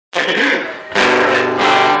When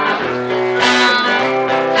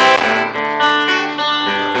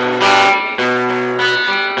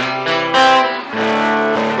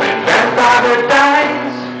grandfather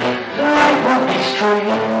dies, life will be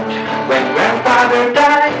strange. When grandfather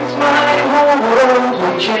dies, my whole world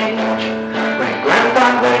will change. When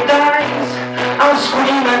grandfather dies, I'll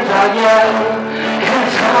scream and I'll yell,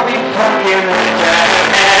 'cause I'll be fucking dead.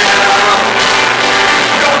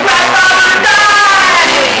 So grandfather die!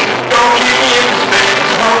 Don't keep me in suspense.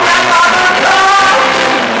 So grandfather come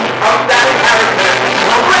of that inheritance.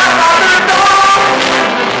 So grandfather don't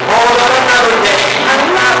hold on another day. I'm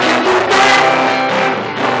not to forget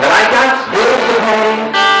that I got bills to pay.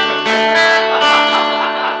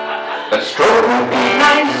 A stroke would be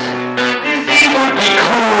nice, disease would be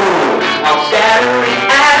cool. I'll scatter in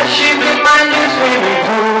ashes in my new swimming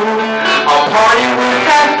pool. I'll party with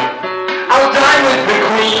death, I'll dine with the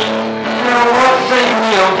queen. Now what's a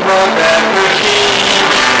meal for that machine?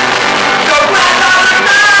 So grandfather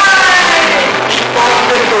die! Before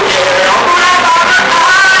fiscal year, oh grandfather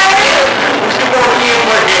die! Wish the more years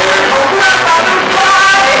were here, oh grandfather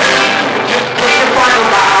die! Just take your final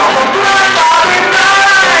bow, oh grandfather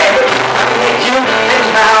die! I hate you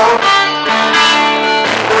anyhow.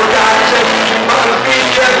 For God's sake, must be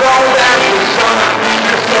just all that was son.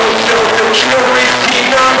 Your social security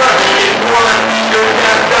number is one. Your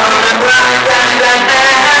death done and blind and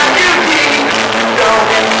an amputee. You don't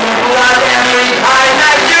get blood every time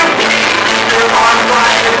that you pee. Your arms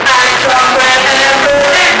like an act of whenever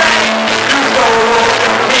it rains. Your soul will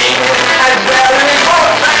compete as very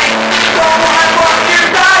old thing. So why won't you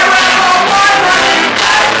die when all my money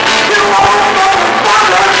back? You won't go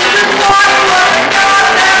follow just one word,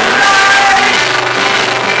 goddamn life.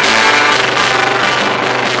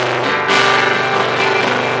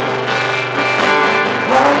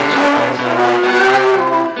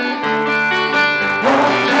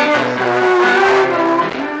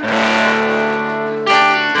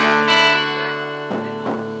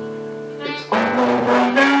 It's all over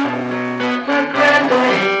now. My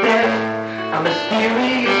granddaddy's dead. A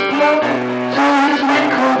mysterious blow to his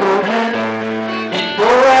wrinkled old head.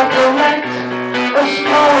 Before I collect a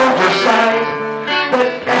small oversight, but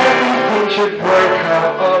everything should work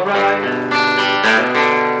out alright.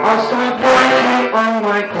 I'll start working on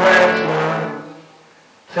my